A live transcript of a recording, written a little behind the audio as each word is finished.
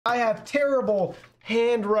I have terrible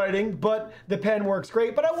handwriting, but the pen works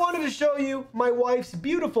great. But I wanted to show you my wife's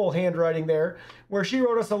beautiful handwriting there, where she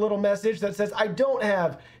wrote us a little message that says, I don't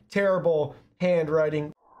have terrible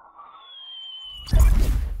handwriting.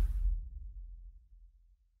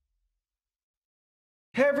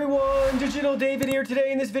 Hey everyone, Digital David here.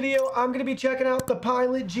 Today in this video, I'm going to be checking out the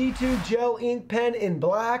Pilot G2 Gel Ink Pen in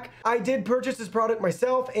black. I did purchase this product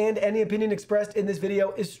myself, and any opinion expressed in this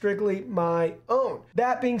video is strictly my own.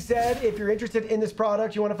 That being said, if you're interested in this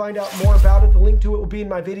product, you want to find out more about it, the link to it will be in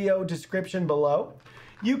my video description below.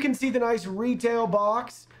 You can see the nice retail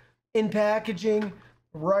box in packaging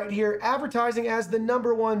right here, advertising as the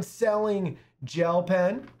 #1 selling gel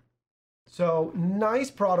pen. So nice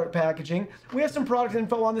product packaging. We have some product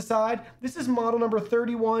info on the side. This is model number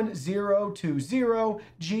 31020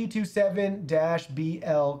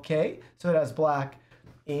 G27-BLK. So it has black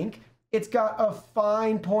ink. It's got a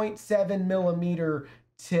fine 0.7 millimeter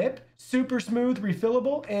tip, super smooth,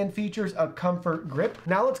 refillable, and features a comfort grip.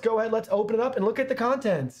 Now let's go ahead, let's open it up and look at the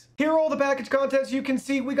contents. Here are all the package contents. You can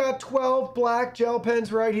see we got 12 black gel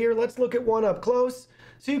pens right here. Let's look at one up close.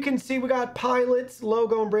 So you can see we got Pilot's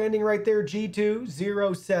logo and branding right there,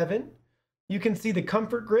 G207. You can see the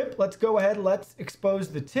comfort grip. Let's go ahead, let's expose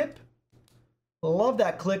the tip. Love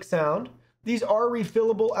that click sound. These are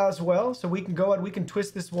refillable as well, so we can go ahead, we can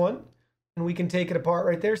twist this one, and we can take it apart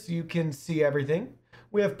right there so you can see everything.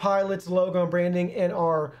 We have Pilot's logo and branding and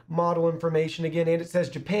our model information again, and it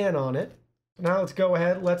says Japan on it. Now let's go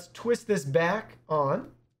ahead, let's twist this back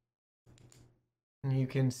on. And you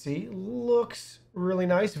can see, looks really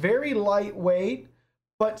nice, very lightweight,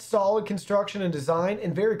 but solid construction and design,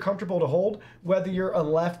 and very comfortable to hold, whether you're a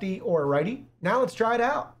lefty or a righty. Now let's try it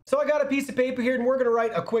out. So I got a piece of paper here, and we're gonna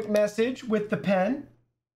write a quick message with the pen.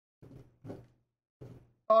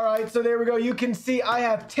 All right, so there we go. You can see I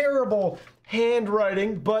have terrible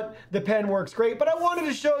handwriting, but the pen works great. But I wanted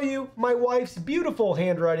to show you my wife's beautiful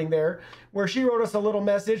handwriting there, where she wrote us a little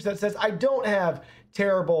message that says, I don't have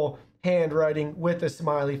terrible handwriting, with a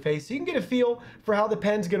smiley face. So you can get a feel for how the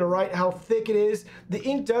pen's gonna write, how thick it is. The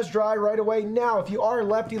ink does dry right away. Now, if you are a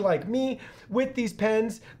lefty like me, with these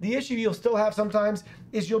pens, the issue you'll still have sometimes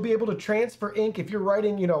is you'll be able to transfer ink if you're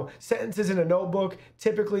writing, sentences in a notebook.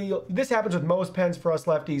 Typically, this happens with most pens for us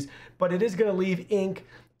lefties, but it is gonna leave ink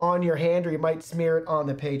on your hand, or you might smear it on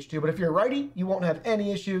the page too. But if you're a righty, you won't have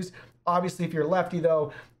any issues. Obviously, if you're a lefty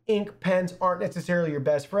though, ink pens aren't necessarily your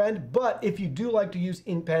best friend, but if you do like to use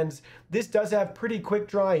ink pens, this does have pretty quick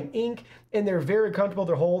drying ink, and they're very comfortable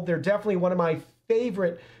to hold. They're definitely one of my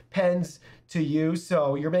favorite pens to use,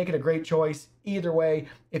 so you're making a great choice either way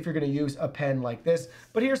if you're going to use a pen like this.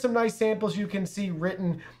 But here's some nice samples you can see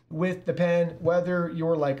written with the pen. Whether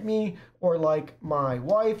you're like me or like my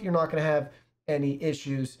wife, you're not going to have any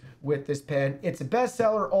issues with this pen. It's a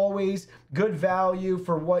bestseller always, good value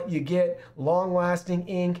for what you get, long-lasting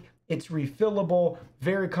ink. It's refillable,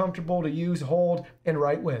 very comfortable to use, hold, and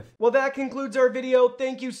write with. Well, that concludes our video.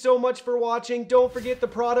 Thank you so much for watching. Don't forget the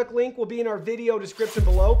product link will be in our video description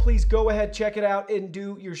below. Please go ahead, check it out, and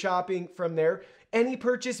do your shopping from there. Any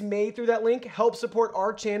purchase made through that link helps support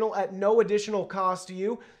our channel at no additional cost to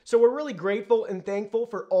you. So we're really grateful and thankful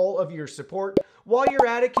for all of your support. While you're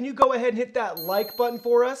at it, can you go ahead and hit that like button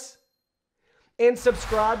for us? And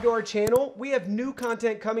subscribe to our channel. We have new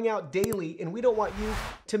content coming out daily, and we don't want you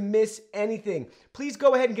to miss anything. Please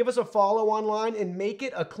go ahead and give us a follow online and make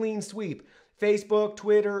it a clean sweep. Facebook,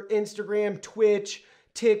 Twitter, Instagram, Twitch,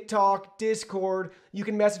 TikTok, Discord. You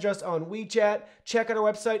can message us on WeChat, check out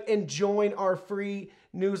our website, and join our free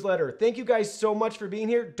newsletter. Thank you guys so much for being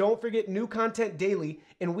here. Don't forget, new content daily,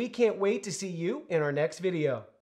 and we can't wait to see you in our next video.